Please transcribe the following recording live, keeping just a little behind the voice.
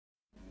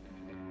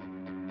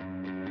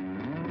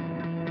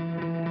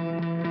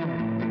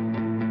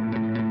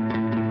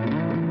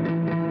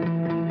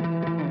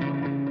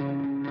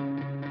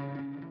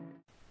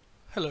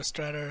Hello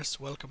Straters,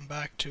 welcome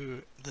back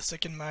to the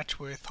second match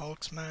with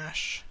Hulk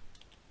Smash.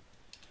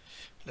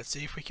 Let's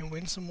see if we can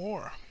win some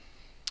more.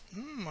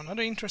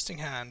 Another interesting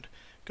hand.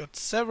 Got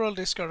several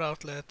discard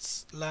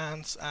outlets,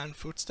 lands and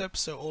footsteps,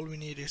 so all we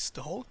need is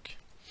the Hulk.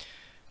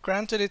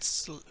 Granted,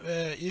 it's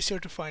easier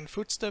to find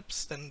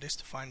footsteps than it is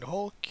to find the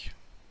Hulk.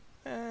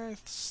 I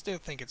still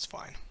think it's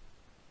fine.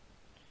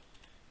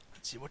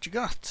 Let's see what you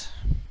got.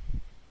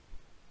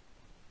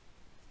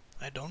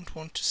 I don't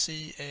want to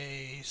see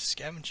a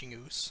Scavenging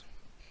Ooze.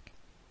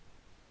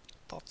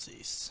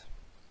 Thoughtseize.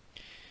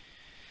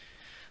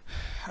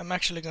 I'm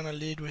actually gonna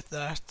lead with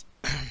that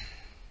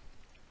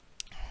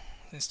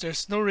since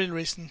there's no real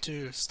reason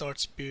to start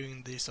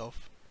spewing these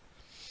off.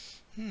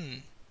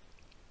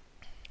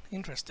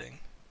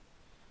 Interesting.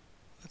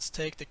 Let's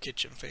take the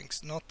kitchen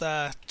things. Not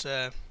that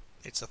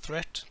it's a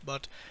threat,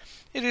 but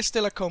it is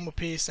still a combo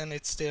piece and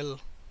it's still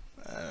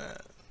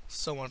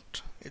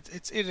somewhat...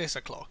 it is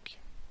a clock.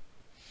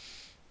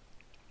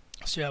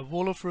 So you have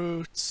Wall of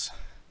Roots,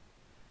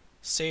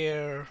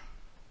 Seer,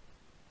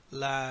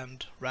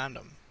 Land,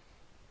 Random.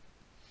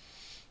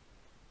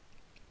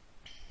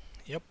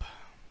 Yep.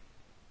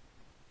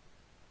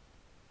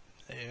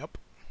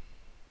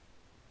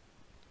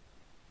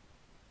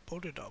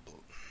 Body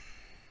double.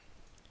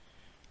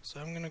 So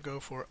I'm gonna go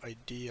for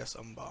Ideas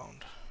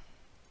Unbound.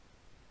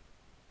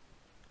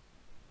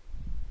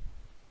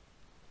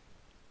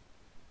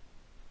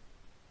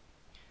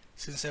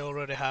 Since I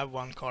already have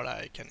one card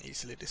I can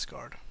easily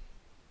discard.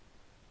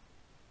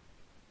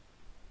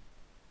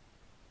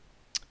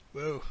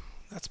 Whoa,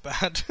 that's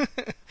bad.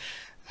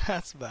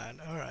 That's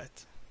bad,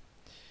 alright.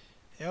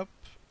 Yep,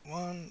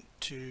 1,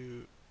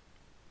 2...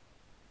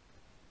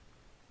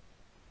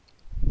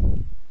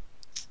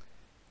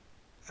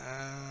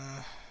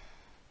 I'm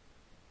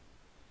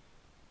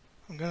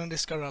gonna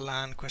discard a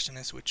land, question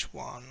is which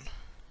one.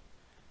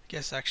 I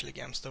guess actually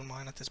Gemstone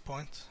Mine at this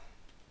point.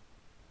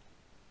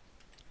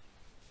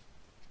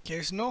 Okay,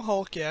 there's no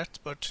Hulk yet,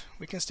 but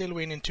we can still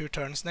win in 2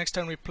 turns. Next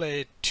time we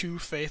play 2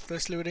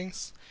 Faithless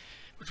Lootings,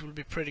 which will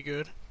be pretty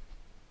good.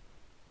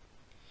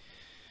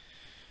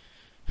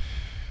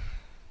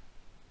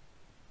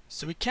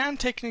 So we can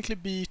technically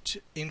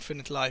beat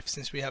infinite life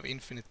since we have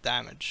infinite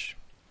damage.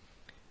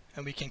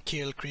 And we can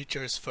kill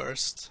creatures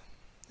first,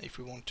 if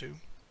we want to.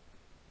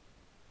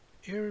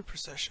 Eerie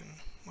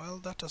Procession. Well,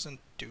 that doesn't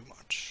do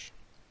much.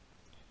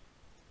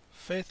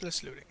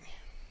 Faithless Looting.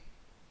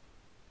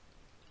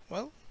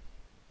 Well,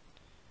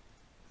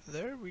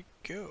 there we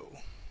go.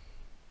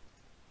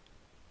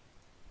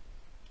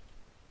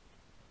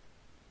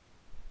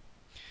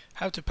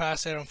 Have to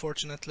pass here,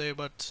 unfortunately,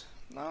 but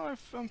now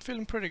I'm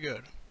feeling pretty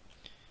good.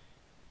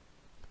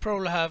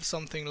 Probably have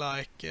something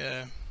like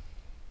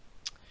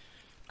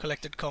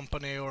Collected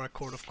Company or a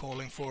Chord of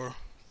Calling for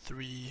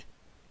 3,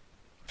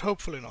 but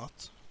hopefully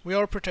not. We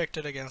are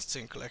protected against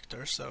Sin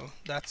Collector, so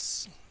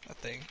that's a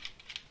thing.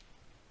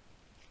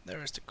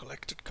 There is the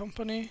Collected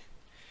Company.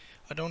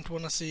 I don't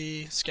want to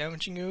see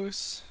Scavenging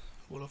Ooze.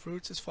 Wall of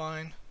Roots is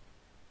fine.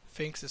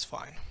 Finks is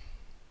fine.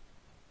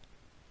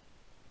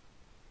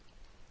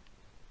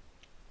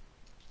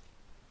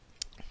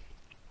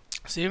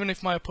 So even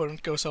if my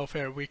opponent goes off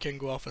here, we can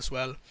go off as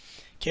well,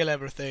 kill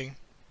everything,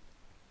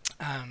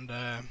 and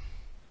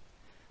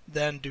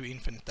then do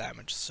infinite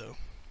damage. So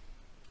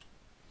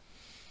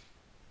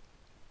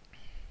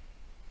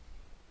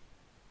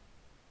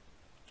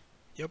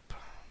yep.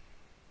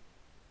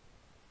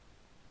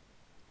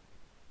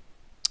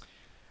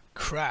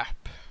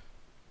 Crap.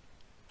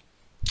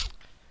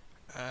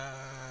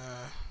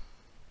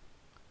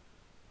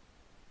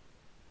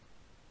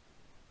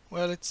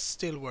 Well, it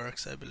still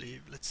works, I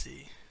believe. Let's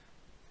see.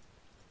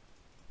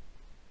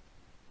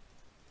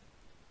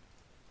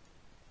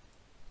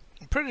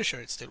 I'm pretty sure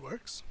it still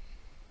works.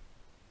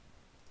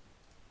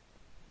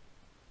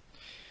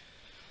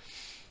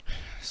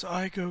 So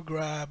I go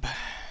grab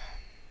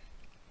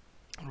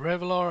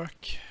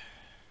Revelark,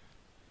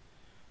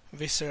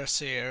 Viscera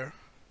Seer,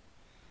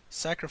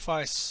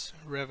 sacrifice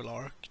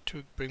Revelark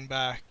to bring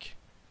back...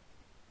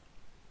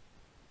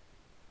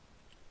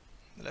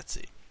 Let's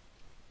see.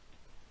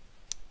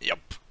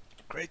 Yep,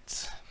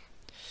 great.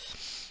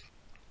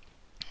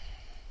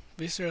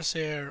 Viscera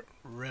Seer,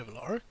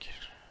 Revelark.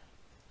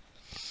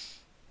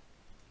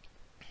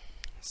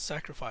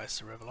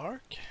 Sacrifice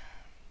Revelark.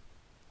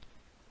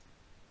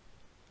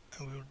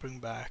 And we will bring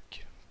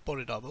back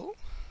Body Double.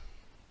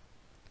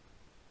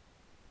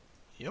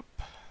 Yep.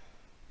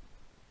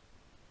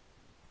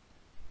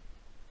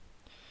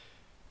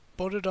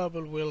 Body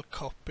Double will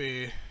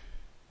copy...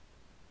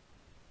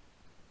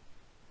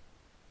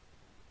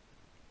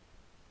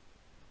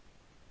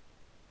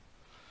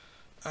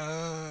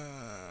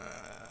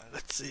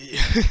 let's see.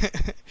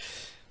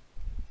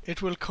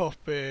 It will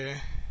copy...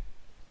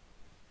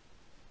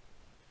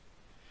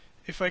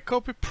 If I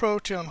copy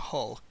Protean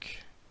Hulk,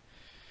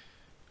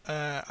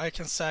 I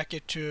can sack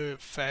it to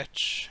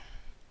fetch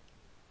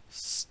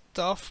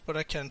stuff, but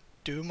I can't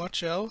do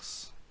much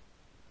else.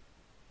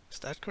 Is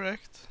that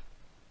correct?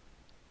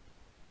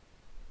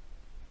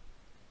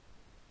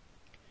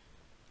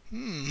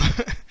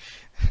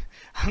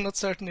 I'm not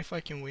certain if I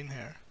can win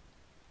here.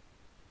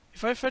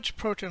 If I fetch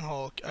Protean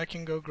Hulk, I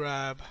can go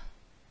grab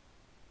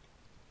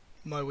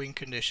my win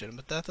condition,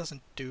 but that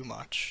doesn't do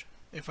much.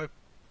 If I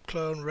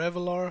clone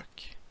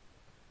Revelark,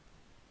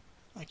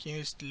 I can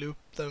just loop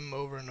them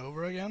over and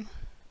over again.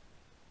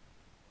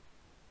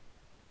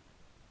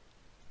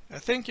 I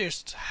think you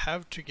just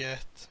have to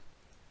get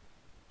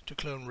to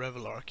clone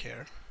Revelark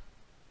here.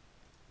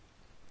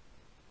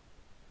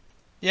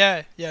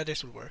 Yeah,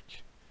 this will work.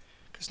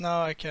 Because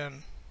now I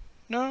can...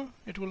 No,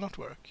 it will not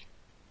work.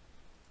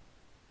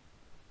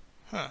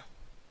 Huh.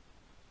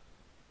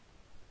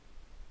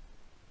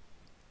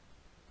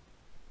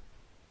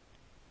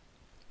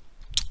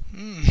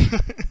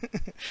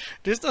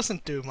 This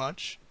doesn't do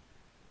much.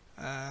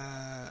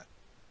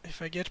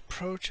 If I get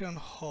Protean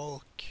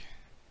Hulk,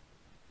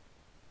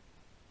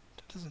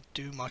 that doesn't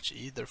do much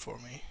either for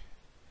me.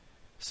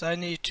 So I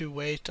need to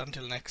wait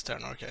until next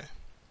turn. Okay,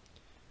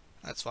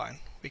 that's fine.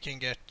 We can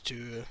get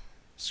to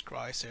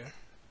Scries here.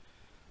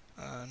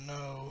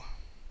 No.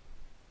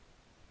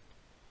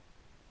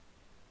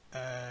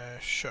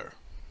 Sure.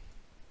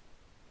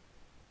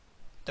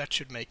 That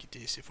should make it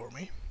easy for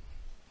me.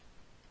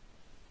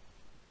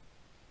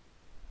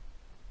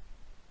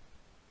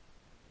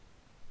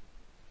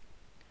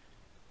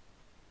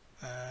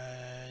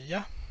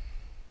 Yeah.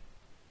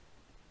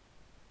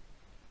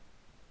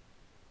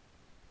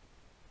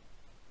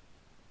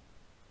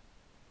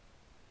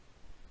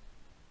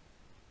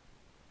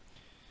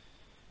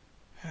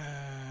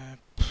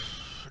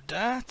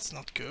 That's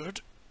not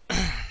good.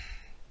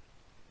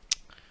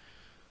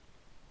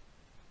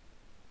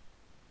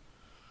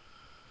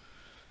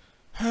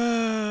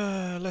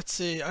 Let's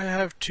see, I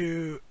have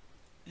to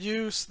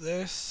use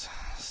this,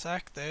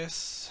 sack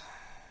this,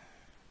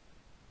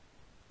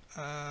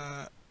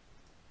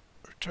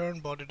 return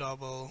body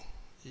double,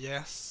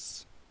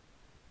 yes.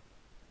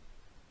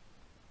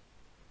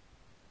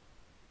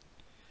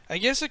 I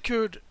guess I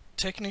could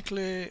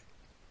technically,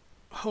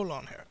 hold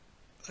on here,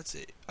 let's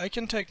see, I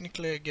can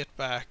technically get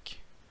back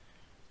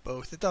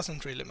both, it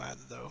doesn't really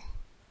matter though.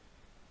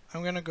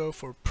 I'm gonna go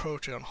for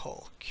Protean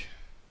Hulk.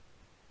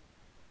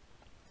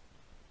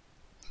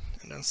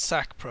 And then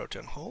sack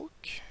Protean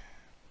Hulk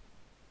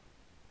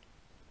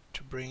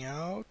to bring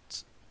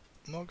out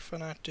Mog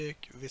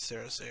Fanatic,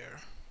 Viscera's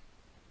Ear.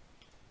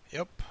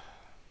 Yep.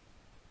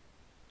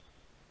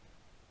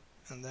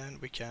 And then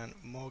we can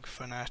Mog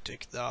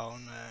Fanatic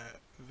down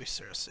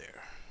Viscera's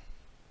Ear.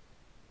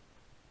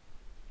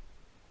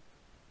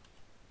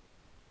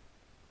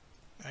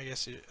 I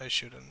guess I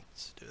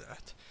shouldn't do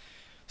that.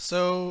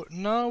 So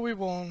now we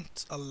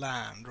want a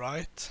land,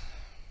 right?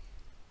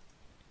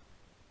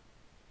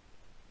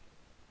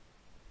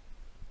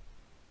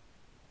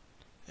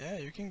 Yeah,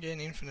 you can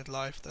gain infinite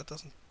life, that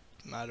doesn't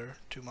matter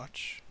too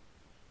much.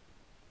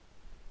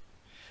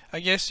 I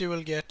guess you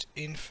will get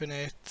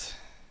infinite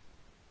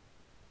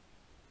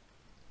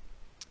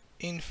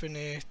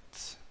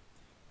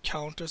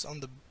counters on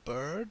the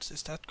birds,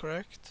 is that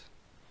correct?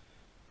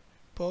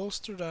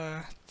 Bolster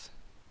that.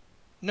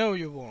 No,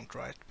 you won't,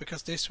 right?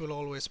 Because this will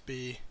always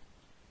be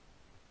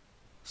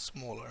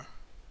smaller.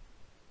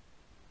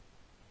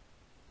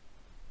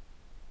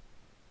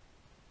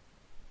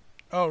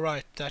 Oh,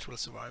 right, that will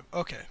survive.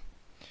 Okay.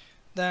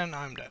 Then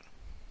I'm dead.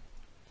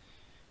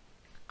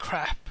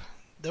 Crap.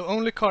 The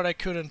only card I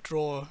couldn't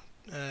draw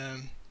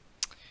to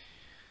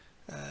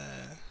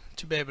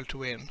be able to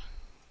win.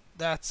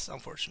 That's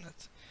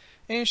unfortunate.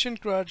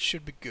 Ancient Grudge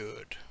should be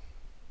good.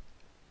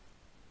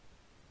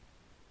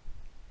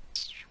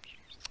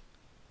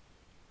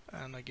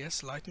 And I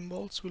guess Lightning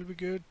Bolts will be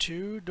good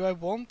too. Do I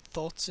want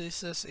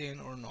Thoughtseizes in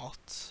or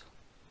not?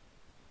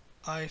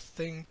 I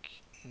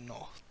think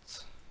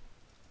not.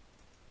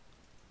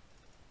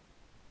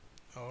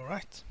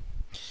 Alright.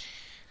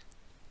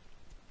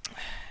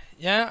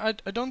 Yeah,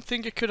 I don't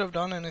think I could have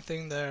done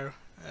anything there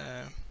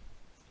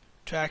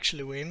to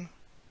actually win.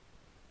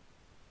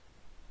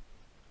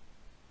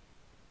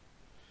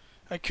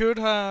 I could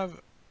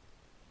have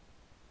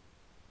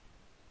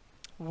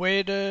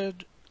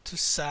waited to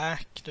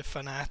sack the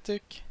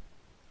Fanatic.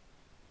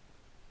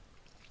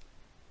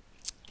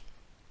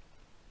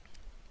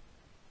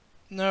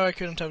 No, I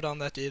couldn't have done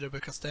that either,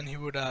 because then he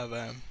would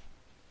have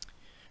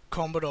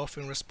comboed off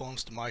in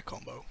response to my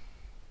combo.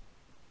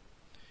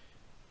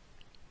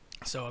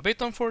 So a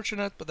bit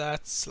unfortunate, but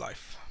that's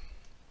life.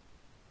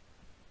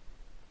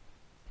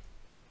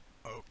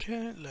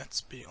 Okay,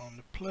 let's be on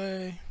the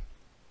play.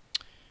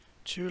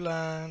 2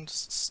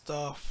 lands,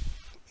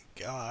 stuff,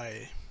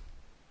 guy.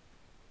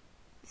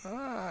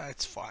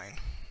 It's fine.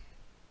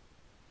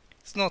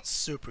 It's not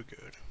super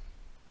good.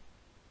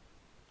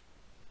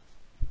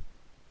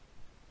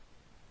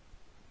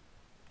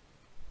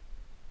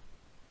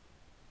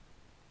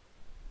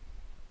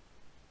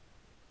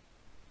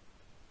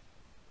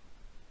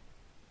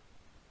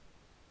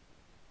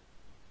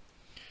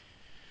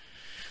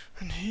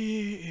 And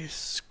he is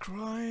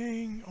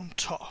scrying on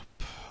top.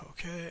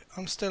 Okay,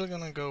 I'm still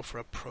gonna go for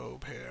a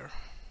probe here.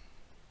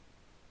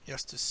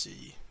 Just to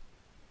see.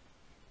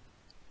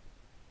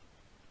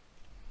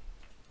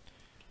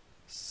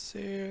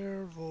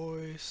 Seer,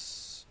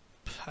 voice,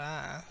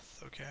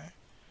 path, okay.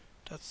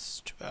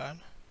 That's too bad.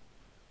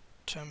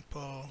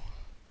 Temple,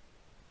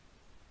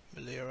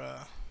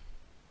 Melira,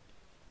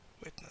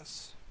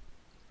 witness.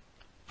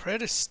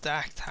 Pretty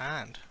stacked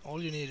hand.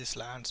 All you need is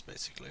lands,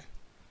 basically.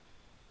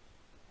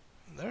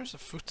 And there's the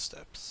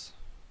footsteps.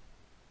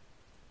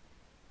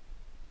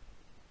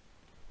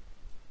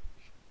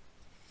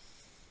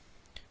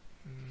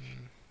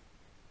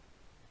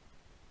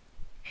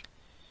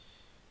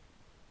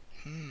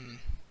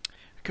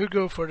 I could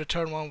go for the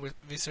turn 1 with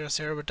Viscera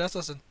Zero, but that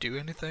doesn't do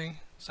anything.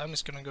 So I'm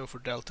just gonna go for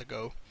Delta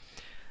Go.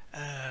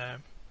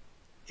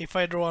 If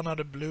I draw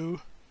another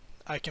blue,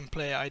 I can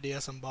play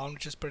Ideas Unbound,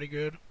 which is pretty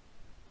good.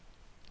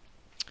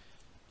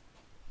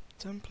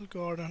 Temple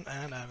Garden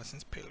and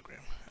Avacyn's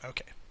Pilgrim.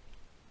 Okay.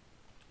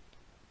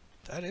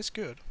 That is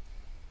good.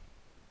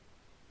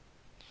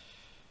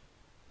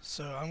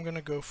 So I'm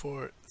gonna go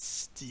for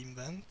Steam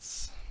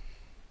Vents.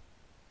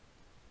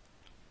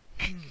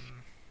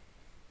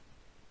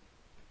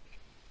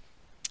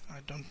 I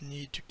don't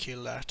need to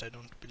kill that, I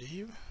don't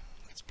believe.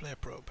 Let's play a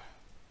probe.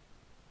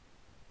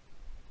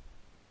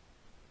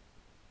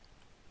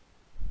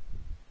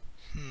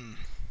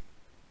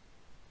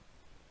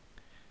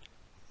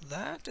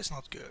 That is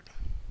not good.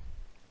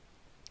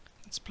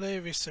 Let's play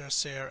Viscera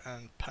Seer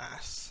and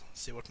pass.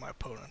 See what my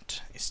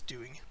opponent is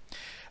doing.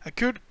 I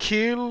could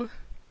kill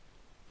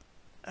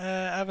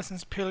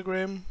Avacyn's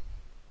Pilgrim,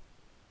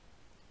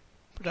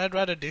 but I'd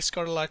rather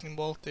discard a Lightning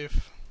Bolt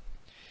if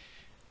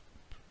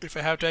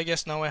I have to. I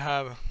guess now I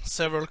have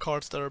several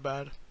cards that are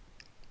bad.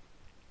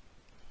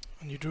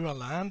 And you drew a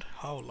land?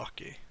 How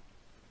lucky.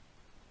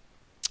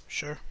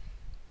 Sure.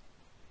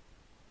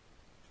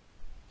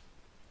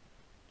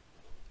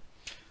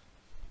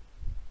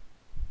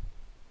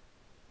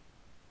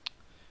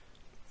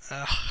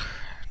 Ugh,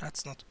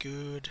 that's not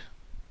good.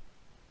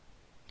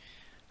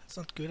 That's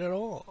not good at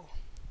all.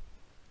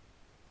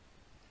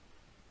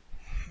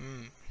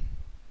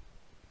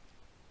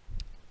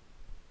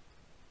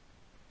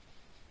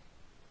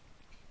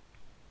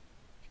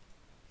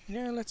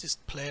 Yeah, let's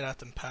just play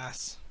that and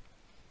pass.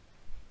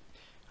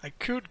 I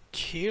could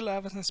kill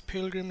Avacyn's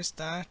Pilgrim, is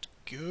that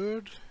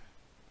good?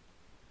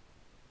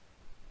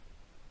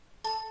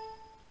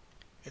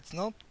 It's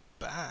not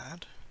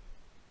bad.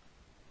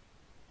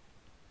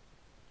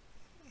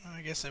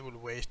 I guess I will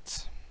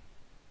wait.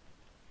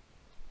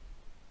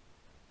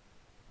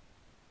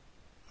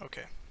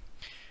 Okay.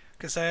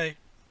 Because I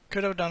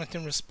could have done it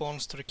in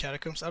response to the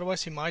Catacombs,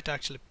 otherwise he might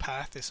actually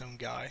path his own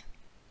guy.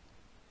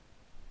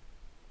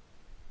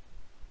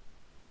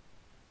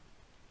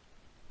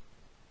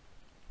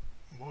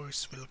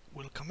 Voice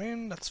will come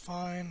in, that's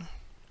fine.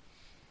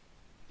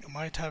 I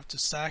might have to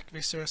sack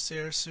Viscera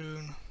Seer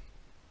soon.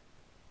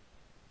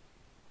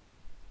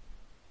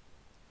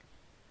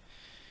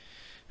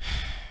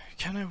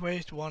 Can I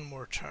wait one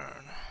more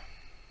turn?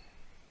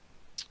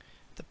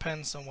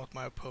 Depends on what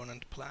my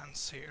opponent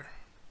plans here.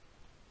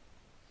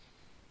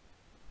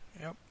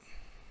 Yep.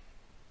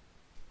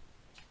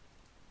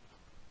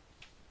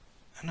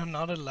 And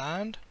another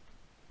land?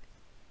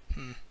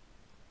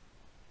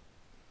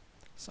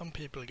 Some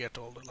people get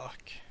all the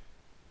luck.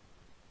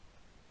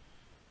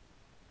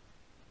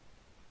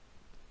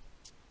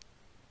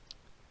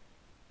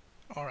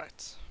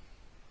 Alright.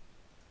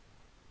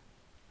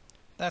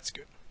 That's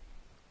good.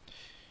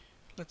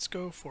 Let's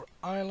go for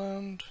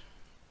Island,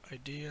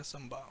 Ideas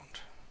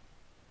Unbound.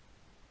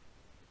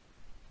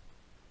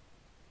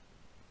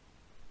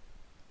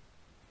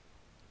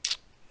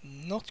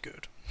 Not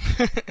good,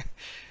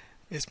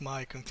 is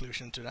my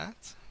conclusion to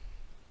that.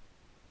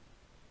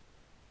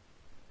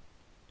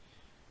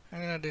 I'm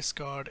gonna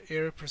discard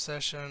Eerie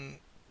Procession,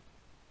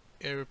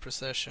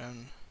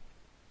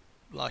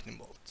 Lightning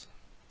Bolt.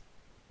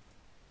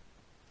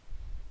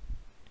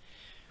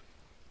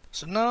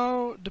 So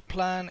now the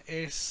plan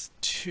is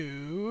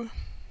to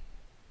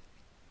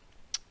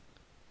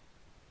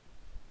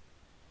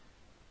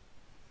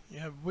you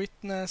have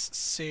Witness,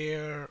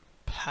 Seer,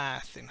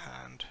 Path in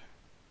hand.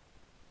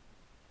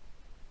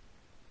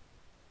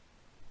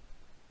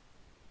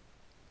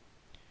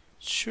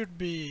 Should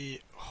be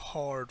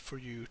hard for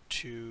you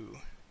to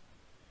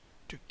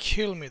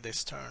kill me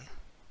this turn.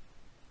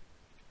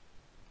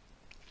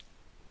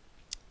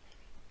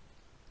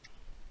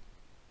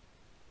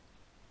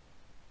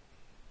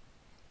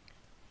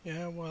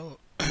 Yeah, well,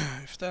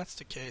 if that's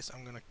the case,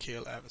 I'm gonna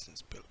kill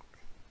Avacyn's Pilgrim.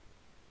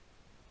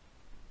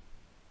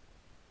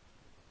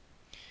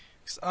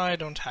 Because I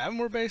don't have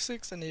more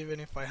basics, and even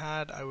if I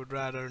had, I would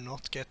rather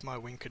not get my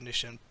win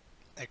condition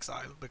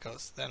exiled,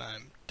 because then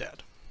I'm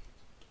dead.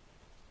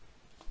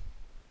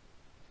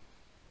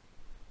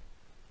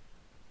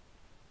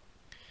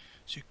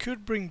 So you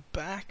could bring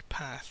back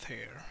Path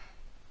here.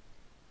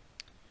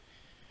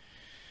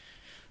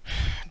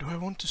 Do I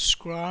want to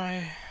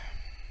scry?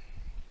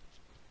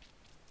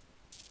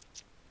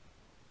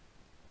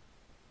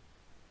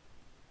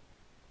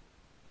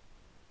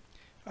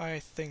 I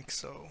think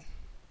so.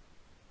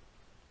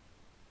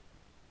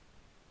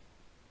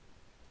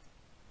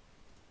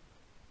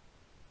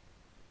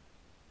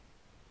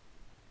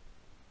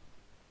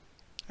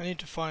 I need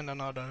to find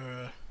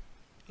another,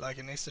 like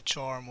an Is a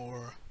Charm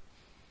or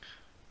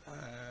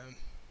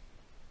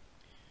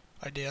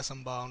Ideas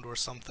Unbound or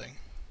something.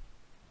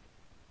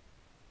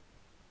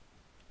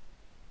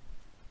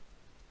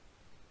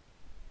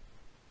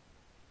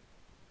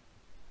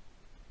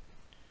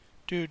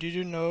 Dude, did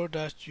you know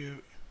that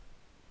you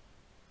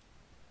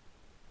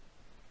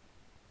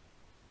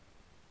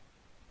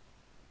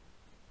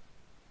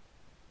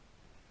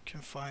can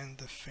find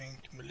the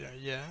Think Million?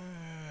 Yeah,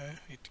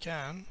 it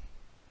can.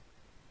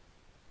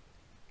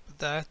 But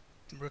that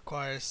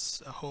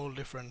requires a whole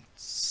different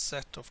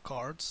set of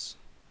cards.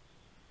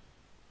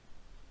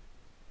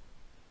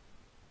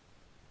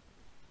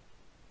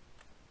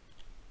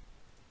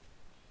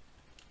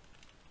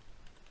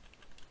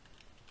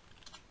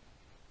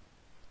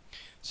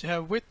 So you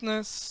have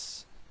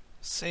Witness,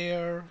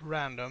 Seer,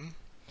 Random.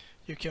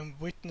 You can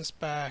witness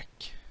back.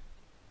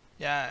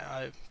 Yeah,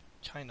 I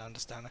kinda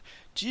understand it.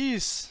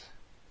 Jeez,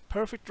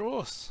 perfect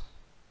draws.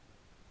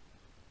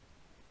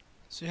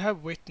 So you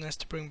have Witness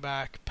to bring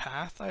back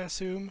Path, I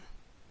assume.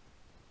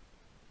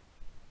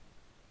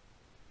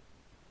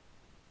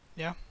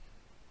 Yeah.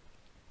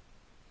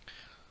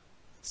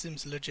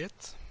 Seems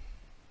legit.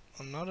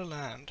 Another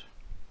land.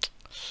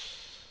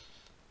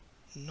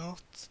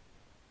 Not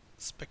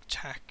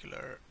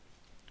spectacular.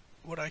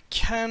 What I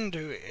can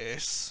do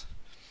is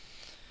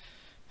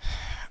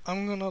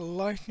I'm gonna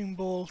Lightning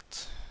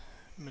Bolt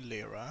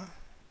Melira.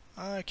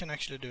 I can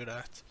actually do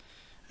that.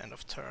 End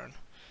of turn.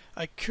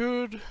 I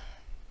could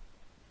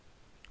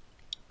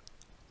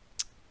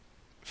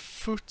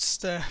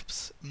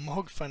Footsteps,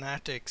 Mog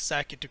Fanatic,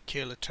 sack it to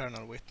kill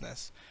Eternal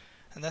Witness.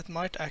 And that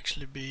might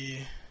actually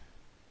be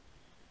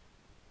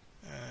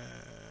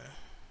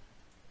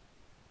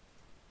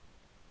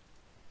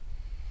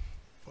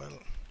well,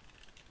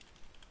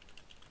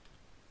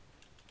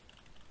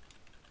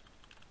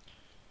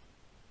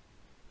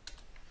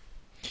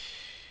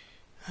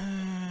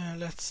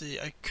 let's see,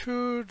 I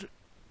could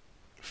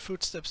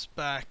Footsteps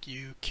back,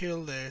 you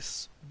kill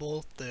this,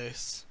 bolt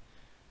this.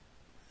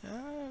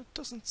 It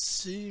doesn't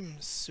seem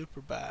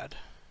super bad.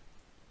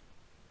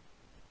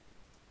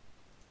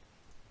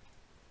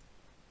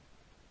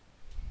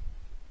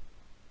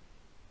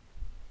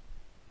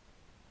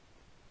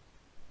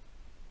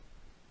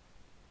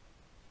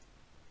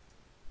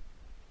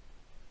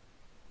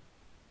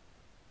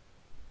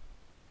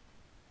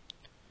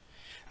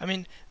 I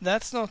mean,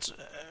 that's not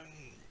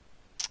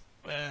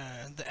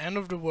the end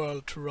of the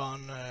world to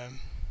run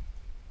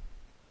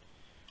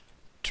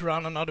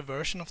another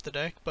version of the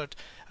deck, but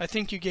I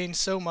think you gain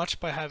so much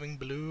by having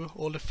blue,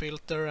 all the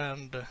filter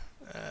and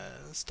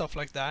stuff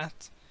like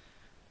that,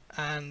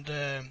 and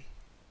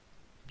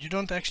you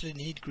don't actually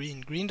need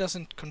green. Green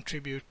doesn't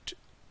contribute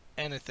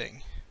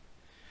anything.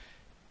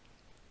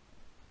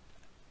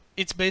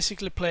 It's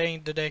basically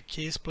playing the deck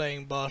he's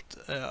playing, but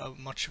a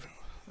much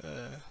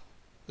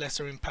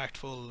lesser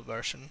impactful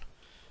version.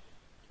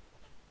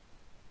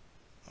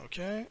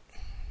 Okay.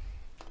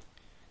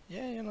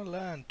 Yay, and a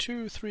land.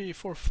 2, 3,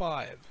 4,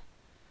 5,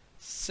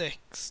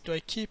 6. Do I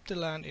keep the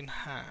land in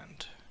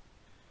hand?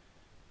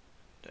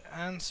 The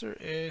answer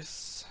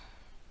is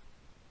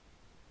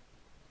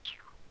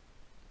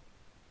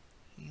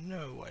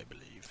no, I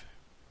believe.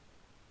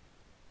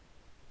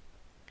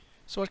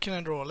 So what can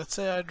I draw? Let's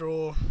say I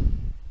draw...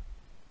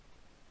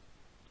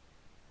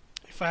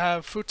 If I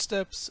have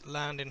Footsteps,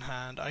 land in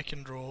hand, I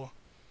can draw...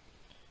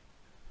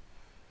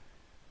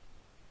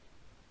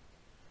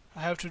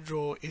 I have to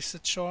draw Is a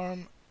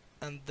Charm,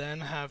 and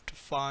then have to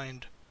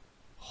find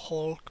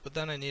Hulk, but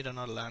then I need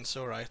another land,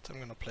 so right, I'm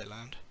gonna play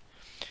land.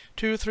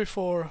 2, 3,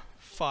 4,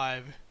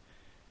 5.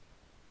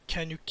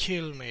 Can you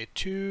kill me?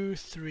 2,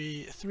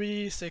 3,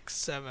 3, 6,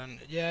 7.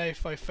 Yeah,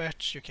 if I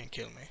fetch, you can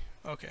kill me.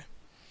 Okay.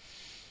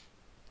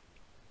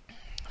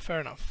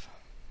 Fair enough.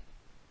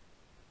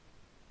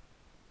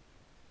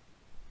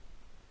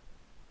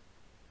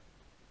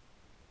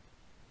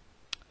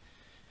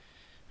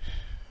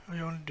 Are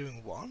you only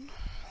doing one?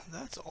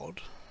 That's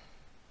odd.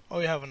 Oh,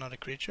 you have another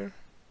creature?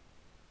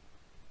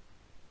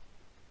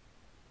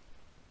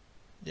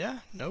 Yeah,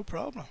 no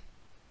problem.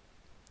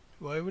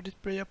 Why would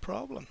it be a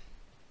problem?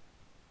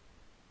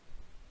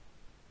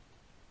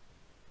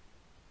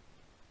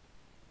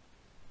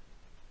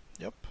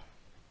 Yep.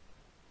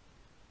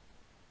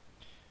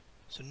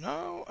 So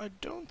now I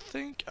don't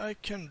think I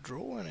can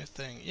draw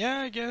anything.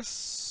 Yeah, I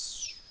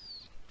guess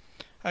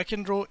I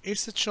can draw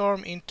Is a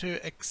Charm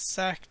into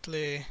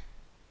exactly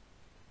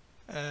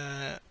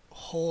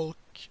Hulk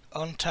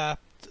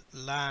untapped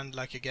land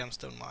like a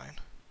Gemstone Mine.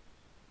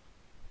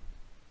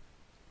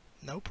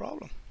 No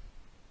problem.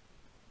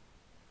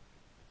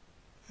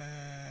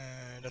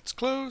 That's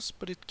close,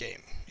 but it's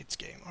game. It's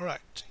game.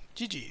 Alright.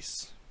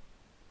 GG's.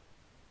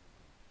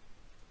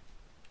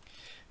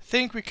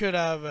 Think we could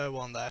have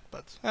won that,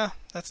 but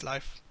that's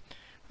life.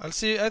 I'll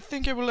see. I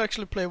think I will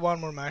actually play one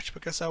more match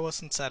because I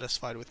wasn't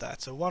satisfied with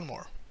that, so one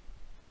more.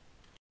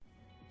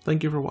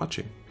 Thank you for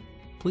watching.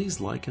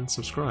 Please like and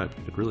subscribe,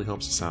 it really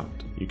helps us out.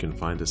 You can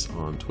find us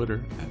on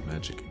Twitter at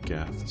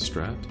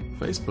MagicGathStrat,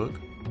 Facebook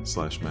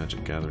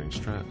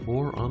patreon.com/magicgatheringstrat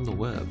or on the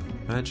web,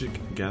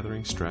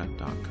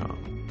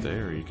 magicgatheringstrat.com.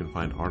 There you can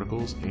find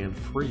articles and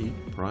free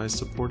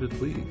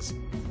prize-supported leagues.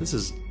 This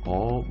is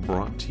all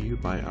brought to you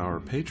by our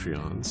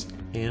Patreons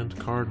and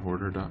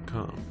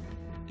cardhoarder.com.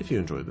 If you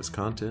enjoyed this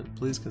content,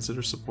 please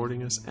consider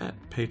supporting us at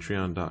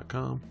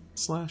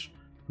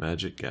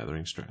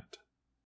patreon.com/magicgatheringstrat.